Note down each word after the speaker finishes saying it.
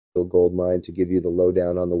Gold Mine to give you the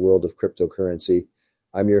lowdown on the world of cryptocurrency.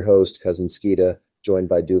 I'm your host, Cousin Skeeta, joined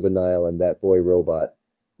by Duvenile and that boy Robot.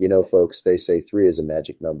 You know, folks, they say three is a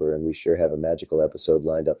magic number, and we sure have a magical episode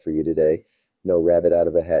lined up for you today. No rabbit out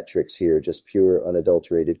of a hat tricks here, just pure,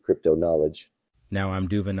 unadulterated crypto knowledge. Now I'm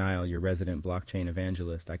Duvenile, your resident blockchain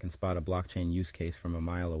evangelist. I can spot a blockchain use case from a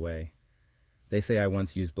mile away. They say I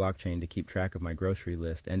once used blockchain to keep track of my grocery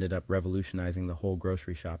list, ended up revolutionizing the whole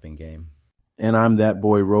grocery shopping game. And I'm that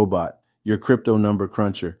boy Robot, your crypto number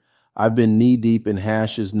cruncher. I've been knee-deep in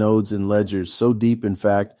hashes, nodes, and ledgers, so deep, in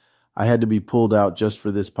fact, I had to be pulled out just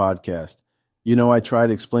for this podcast. You know, I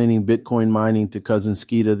tried explaining Bitcoin mining to Cousin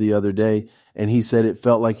Skeeta the other day, and he said it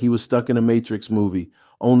felt like he was stuck in a Matrix movie,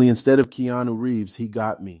 only instead of Keanu Reeves, he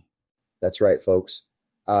got me. That's right, folks.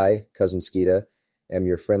 I, Cousin Skeeta, am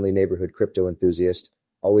your friendly neighborhood crypto enthusiast,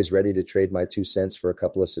 always ready to trade my 2 cents for a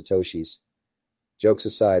couple of Satoshis. Jokes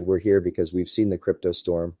aside, we're here because we've seen the crypto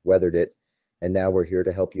storm, weathered it, and now we're here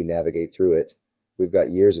to help you navigate through it. We've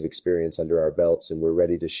got years of experience under our belts, and we're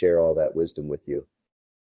ready to share all that wisdom with you.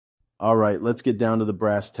 All right, let's get down to the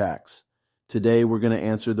brass tacks. Today, we're going to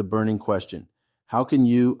answer the burning question. How can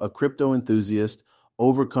you, a crypto enthusiast,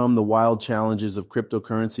 overcome the wild challenges of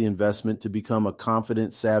cryptocurrency investment to become a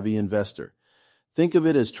confident, savvy investor? Think of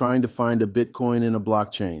it as trying to find a Bitcoin in a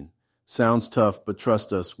blockchain. Sounds tough, but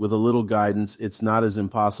trust us, with a little guidance, it's not as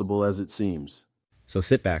impossible as it seems. So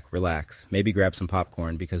sit back, relax, maybe grab some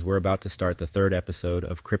popcorn because we're about to start the third episode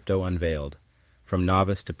of Crypto-Unveiled, from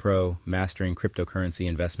novice to pro, mastering cryptocurrency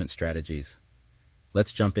investment strategies.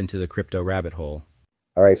 Let's jump into the crypto rabbit hole.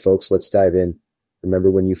 All right, folks, let's dive in.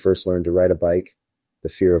 Remember when you first learned to ride a bike? The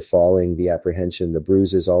fear of falling, the apprehension, the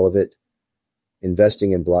bruises, all of it?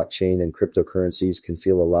 Investing in blockchain and cryptocurrencies can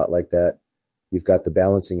feel a lot like that. You've got the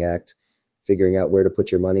balancing act, figuring out where to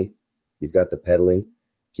put your money. You've got the peddling,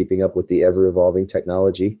 keeping up with the ever-evolving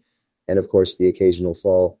technology, and of course the occasional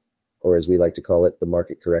fall, or as we like to call it, the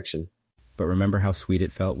market correction. But remember how sweet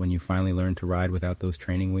it felt when you finally learned to ride without those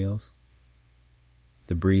training wheels?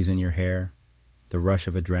 The breeze in your hair, the rush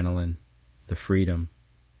of adrenaline, the freedom.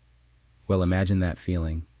 Well, imagine that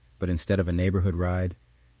feeling, but instead of a neighborhood ride,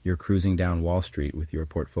 you're cruising down Wall Street with your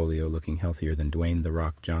portfolio looking healthier than Dwayne "The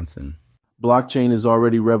Rock" Johnson. Blockchain is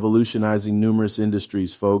already revolutionizing numerous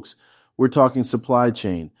industries, folks. We're talking supply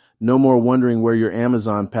chain. No more wondering where your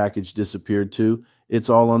Amazon package disappeared to. It's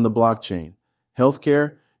all on the blockchain.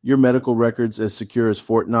 Healthcare, your medical records as secure as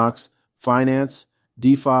Fort Knox. Finance,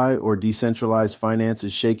 DeFi or decentralized finance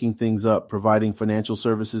is shaking things up, providing financial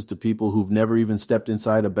services to people who've never even stepped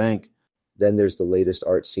inside a bank. Then there's the latest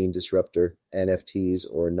art scene disruptor, NFTs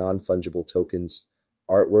or non-fungible tokens,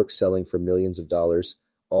 artwork selling for millions of dollars,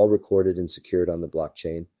 all recorded and secured on the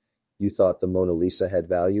blockchain. You thought the Mona Lisa had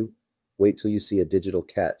value? Wait till you see a digital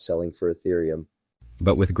cat selling for Ethereum.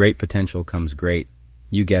 But with great potential comes great,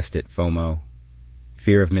 you guessed it, FOMO.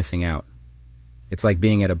 Fear of missing out. It's like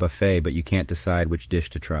being at a buffet but you can't decide which dish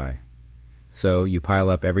to try. So you pile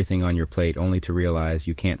up everything on your plate only to realize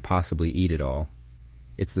you can't possibly eat it all.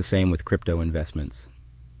 It's the same with crypto investments.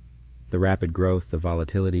 The rapid growth, the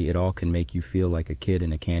volatility, it all can make you feel like a kid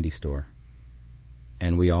in a candy store.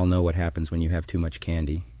 And we all know what happens when you have too much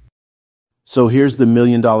candy. So here's the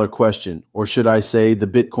million-dollar question, or should I say the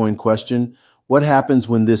Bitcoin question. What happens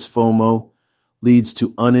when this FOMO leads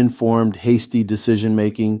to uninformed, hasty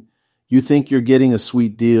decision-making? You think you're getting a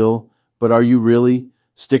sweet deal, but are you really?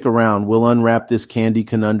 Stick around. We'll unwrap this candy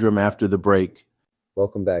conundrum after the break.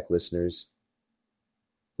 Welcome back, listeners.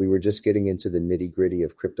 We were just getting into the nitty-gritty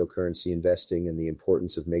of cryptocurrency investing and the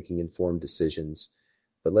importance of making informed decisions.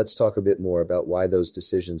 But let's talk a bit more about why those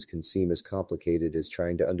decisions can seem as complicated as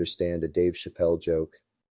trying to understand a Dave Chappelle joke.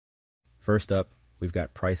 First up, we've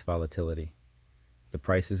got price volatility. The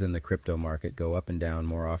prices in the crypto market go up and down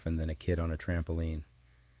more often than a kid on a trampoline.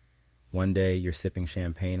 One day you're sipping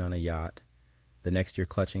champagne on a yacht. The next you're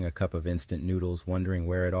clutching a cup of instant noodles, wondering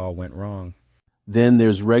where it all went wrong. Then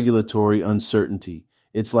there's regulatory uncertainty.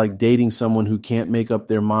 It's like dating someone who can't make up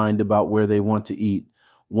their mind about where they want to eat.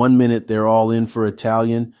 One minute they're all in for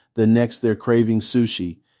Italian, the next they're craving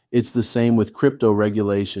sushi. It's the same with crypto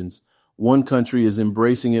regulations. One country is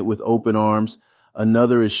embracing it with open arms,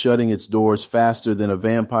 another is shutting its doors faster than a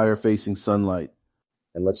vampire facing sunlight.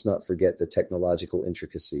 And let's not forget the technological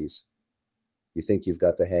intricacies. You think you've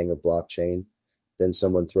got the hang of blockchain, then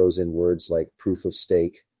someone throws in words like proof of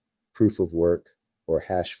stake, proof of work, or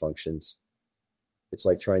hash functions. It's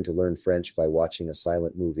like trying to learn French by watching a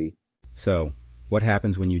silent movie. So, what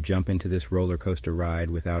happens when you jump into this roller coaster ride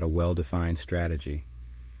without a well-defined strategy?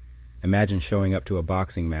 Imagine showing up to a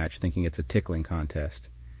boxing match thinking it's a tickling contest.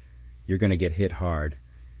 You're going to get hit hard,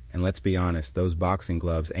 And let's be honest, those boxing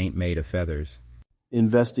gloves ain't made of feathers.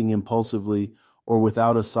 Investing impulsively or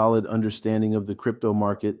without a solid understanding of the crypto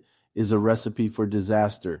market is a recipe for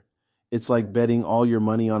disaster. It's like betting all your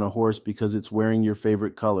money on a horse because it's wearing your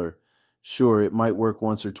favorite color. Sure, it might work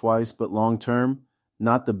once or twice, but long term,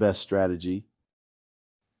 not the best strategy.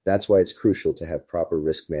 That's why it's crucial to have proper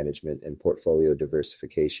risk management and portfolio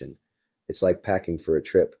diversification. It's like packing for a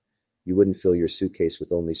trip. You wouldn't fill your suitcase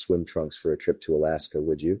with only swim trunks for a trip to Alaska,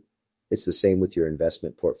 would you? It's the same with your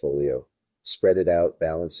investment portfolio. Spread it out,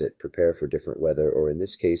 balance it, prepare for different weather, or in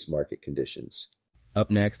this case, market conditions. Up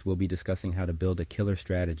next, we'll be discussing how to build a killer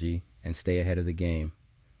strategy and stay ahead of the game,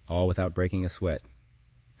 all without breaking a sweat.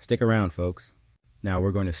 Stick around, folks. Now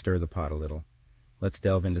we're going to stir the pot a little. Let's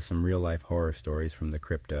delve into some real-life horror stories from the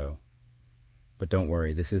crypto. But don't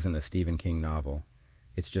worry, this isn't a Stephen King novel.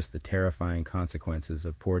 It's just the terrifying consequences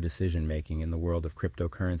of poor decision-making in the world of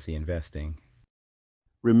cryptocurrency investing.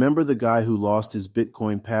 Remember the guy who lost his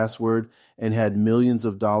Bitcoin password and had millions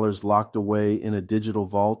of dollars locked away in a digital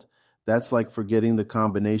vault? That's like forgetting the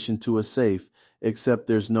combination to a safe, except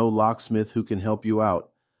there's no locksmith who can help you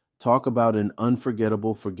out. Talk about an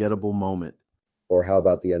unforgettable, forgettable moment. Or how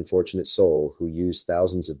about the unfortunate soul who used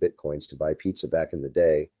thousands of Bitcoins to buy pizza back in the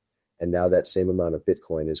day, and now that same amount of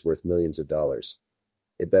Bitcoin is worth millions of dollars?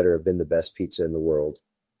 It better have been the best pizza in the world,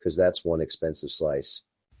 because that's one expensive slice.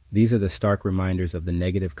 These are the stark reminders of the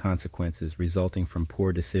negative consequences resulting from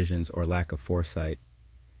poor decisions or lack of foresight.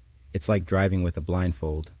 It's like driving with a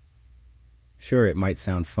blindfold. Sure, it might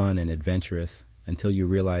sound fun and adventurous until you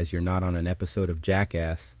realize you're not on an episode of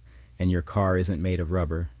Jackass and your car isn't made of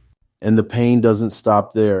rubber. And the pain doesn't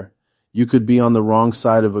stop there. You could be on the wrong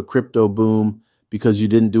side of a crypto boom because you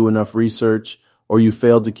didn't do enough research or you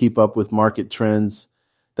failed to keep up with market trends.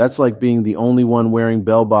 That's like being the only one wearing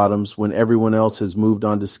bell bottoms when everyone else has moved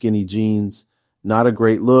on to skinny jeans. Not a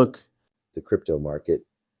great look. The crypto market,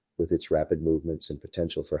 with its rapid movements and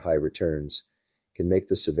potential for high returns, can make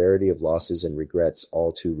the severity of losses and regrets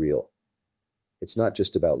all too real. It's not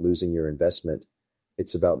just about losing your investment,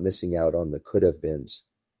 it's about missing out on the could-have beens.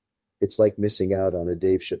 It's like missing out on a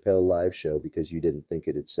Dave Chappelle live show because you didn't think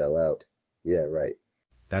it'd sell out. Yeah, right.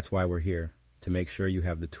 That's why we're here, to make sure you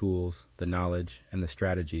have the tools, the knowledge, and the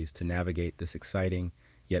strategies to navigate this exciting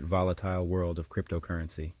yet volatile world of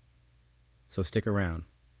cryptocurrency. So stick around.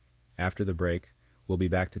 After the break, we'll be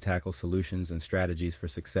back to tackle solutions and strategies for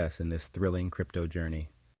success in this thrilling crypto journey.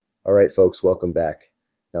 All right, folks, welcome back.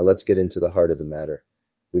 Now let's get into the heart of the matter.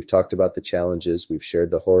 We've talked about the challenges, we've shared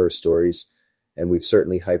the horror stories, and we've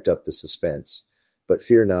certainly hyped up the suspense. But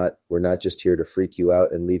fear not, we're not just here to freak you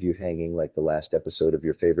out and leave you hanging like the last episode of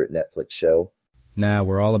your favorite Netflix show. Nah,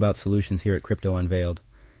 we're all about solutions here at Crypto-Unveiled.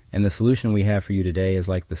 And the solution we have for you today is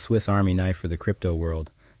like the Swiss Army knife for the crypto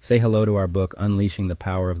world. Say hello to our book, Unleashing the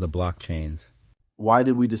Power of the Blockchains. Why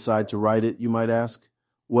did we decide to write it, you might ask?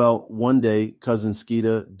 Well, one day, cousin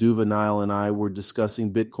Skeeta, Duvenile, and I were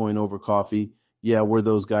discussing Bitcoin over coffee. Yeah, we're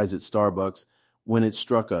those guys at Starbucks. When it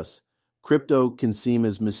struck us. Crypto can seem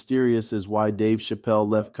as mysterious as why Dave Chappelle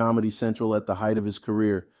left Comedy Central at the height of his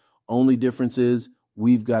career. Only difference is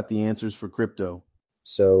we've got the answers for crypto.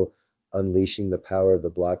 So, Unleashing the Power of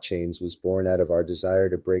the Blockchains was born out of our desire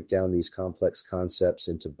to break down these complex concepts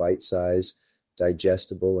into bite-sized,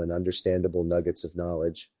 digestible, and understandable nuggets of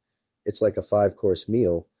knowledge. It's like a 5-course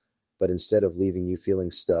meal, but instead of leaving you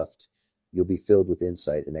feeling stuffed, you'll be filled with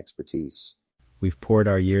insight and expertise. We've poured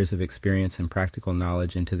our years of experience and practical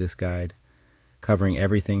knowledge into this guide, covering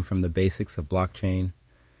everything from the basics of blockchain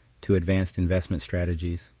to advanced investment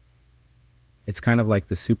strategies. It's kind of like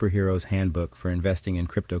the superhero's handbook for investing in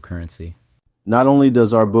cryptocurrency. Not only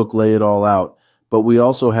does our book lay it all out, but we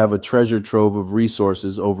also have a treasure trove of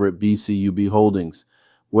resources over at BCUB Holdings.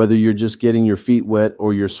 Whether you're just getting your feet wet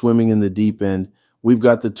or you're swimming in the deep end, we've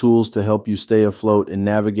got the tools to help you stay afloat and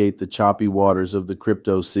navigate the choppy waters of the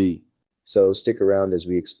crypto sea. So stick around as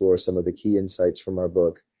we explore some of the key insights from our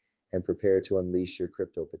book and prepare to unleash your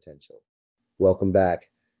crypto potential. Welcome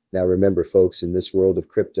back. Now remember, folks, in this world of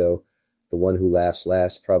crypto, the one who laughs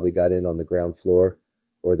last probably got in on the ground floor,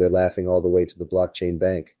 or they're laughing all the way to the blockchain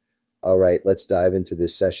bank. All right, let's dive into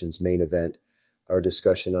this session's main event, our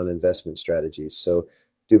discussion on investment strategies. So,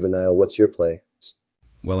 Duvenile, what's your play?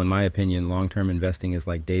 Well, in my opinion, long-term investing is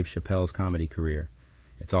like Dave Chappelle's comedy career.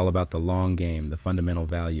 It's all about the long game, the fundamental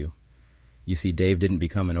value. You see, Dave didn't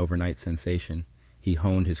become an overnight sensation. He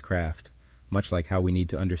honed his craft, much like how we need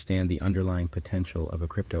to understand the underlying potential of a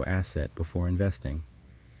crypto asset before investing.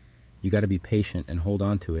 You got to be patient and hold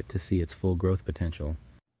on to it to see its full growth potential.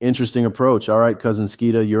 Interesting approach. All right, cousin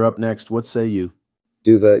Skeeta, you're up next. What say you?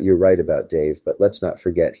 Duva, you're right about Dave, but let's not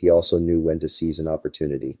forget he also knew when to seize an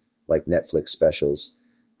opportunity, like Netflix specials.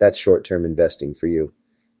 That's short term investing for you.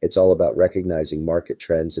 It's all about recognizing market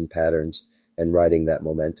trends and patterns and riding that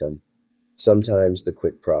momentum. Sometimes the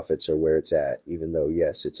quick profits are where it's at, even though,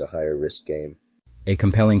 yes, it's a higher risk game. A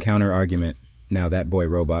compelling counter-argument. Now that boy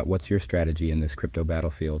robot, what's your strategy in this crypto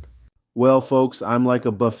battlefield? Well, folks, I'm like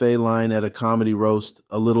a buffet line at a comedy roast,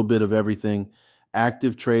 a little bit of everything.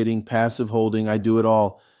 Active trading, passive holding, I do it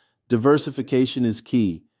all. Diversification is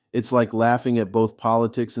key. It's like laughing at both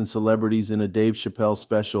politics and celebrities in a Dave Chappelle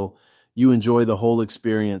special. You enjoy the whole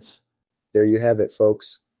experience. There you have it,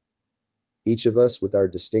 folks. Each of us with our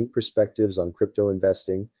distinct perspectives on crypto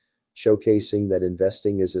investing, showcasing that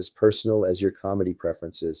investing is as personal as your comedy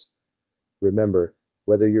preferences. Remember,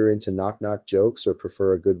 whether you're into knock knock jokes or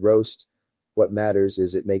prefer a good roast, what matters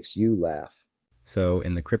is it makes you laugh. So,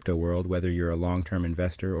 in the crypto world, whether you're a long-term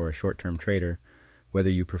investor or a short-term trader, whether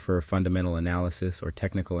you prefer fundamental analysis or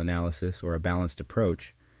technical analysis or a balanced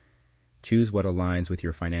approach, choose what aligns with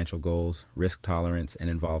your financial goals, risk tolerance, and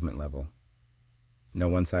involvement level. No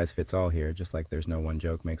one size fits all here, just like there's no one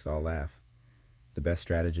joke makes all laugh. The best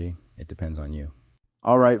strategy, it depends on you.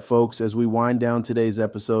 All right, folks, as we wind down today's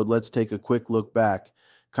episode, let's take a quick look back.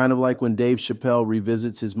 Kind of like when Dave Chappelle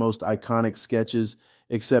revisits his most iconic sketches,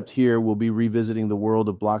 except here we'll be revisiting the world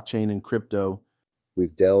of blockchain and crypto.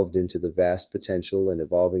 We've delved into the vast potential and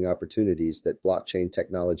evolving opportunities that blockchain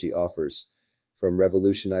technology offers, from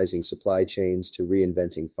revolutionizing supply chains to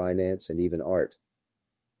reinventing finance and even art.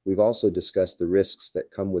 We've also discussed the risks that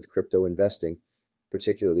come with crypto investing,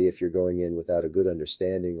 particularly if you're going in without a good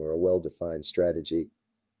understanding or a well-defined strategy.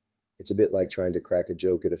 It's a bit like trying to crack a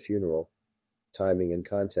joke at a funeral. Timing and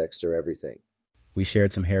context are everything. We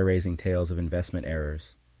shared some hair-raising tales of investment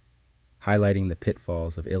errors, highlighting the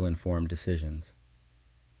pitfalls of ill-informed decisions.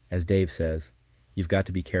 As Dave says, you've got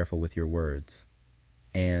to be careful with your words,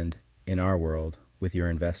 and, in our world, with your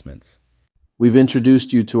investments. We've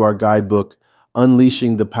introduced you to our guidebook,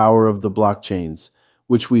 Unleashing the Power of the Blockchains,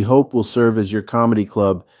 which we hope will serve as your comedy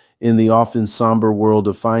club in the often somber world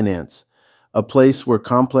of finance, a place where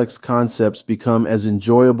complex concepts become as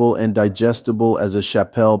enjoyable and digestible as a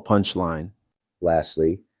Chappelle punchline.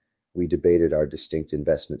 Lastly, we debated our distinct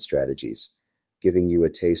investment strategies, giving you a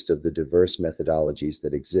taste of the diverse methodologies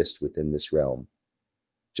that exist within this realm.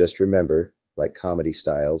 Just remember, like comedy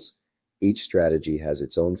styles, each strategy has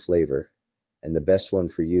its own flavor, and the best one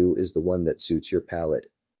for you is the one that suits your palate.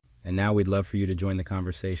 And now we'd love for you to join the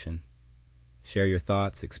conversation. Share your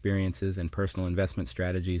thoughts, experiences, and personal investment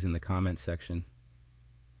strategies in the comments section.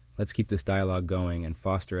 Let's keep this dialogue going and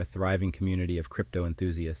foster a thriving community of crypto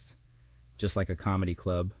enthusiasts, just like a comedy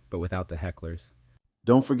club, but without the hecklers.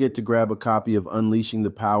 Don't forget to grab a copy of Unleashing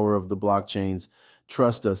the Power of the Blockchains.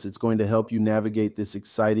 Trust us, it's going to help you navigate this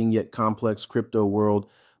exciting yet complex crypto world,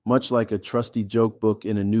 much like a trusty joke book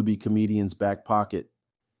in a newbie comedian's back pocket.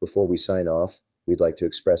 Before we sign off, we'd like to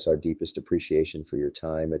express our deepest appreciation for your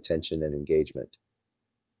time, attention, and engagement.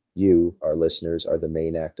 You, our listeners, are the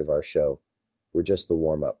main act of our show. We're just the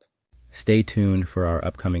warm-up. Stay tuned for our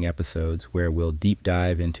upcoming episodes where we'll deep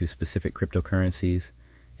dive into specific cryptocurrencies,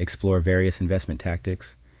 explore various investment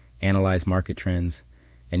tactics, analyze market trends,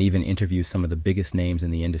 and even interview some of the biggest names in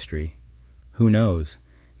the industry. Who knows?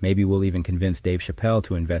 Maybe we'll even convince Dave Chappelle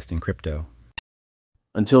to invest in crypto.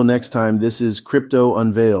 Until next time, this is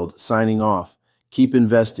Crypto-Unveiled, signing off. Keep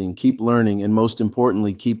investing, keep learning, and most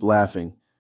importantly, keep laughing.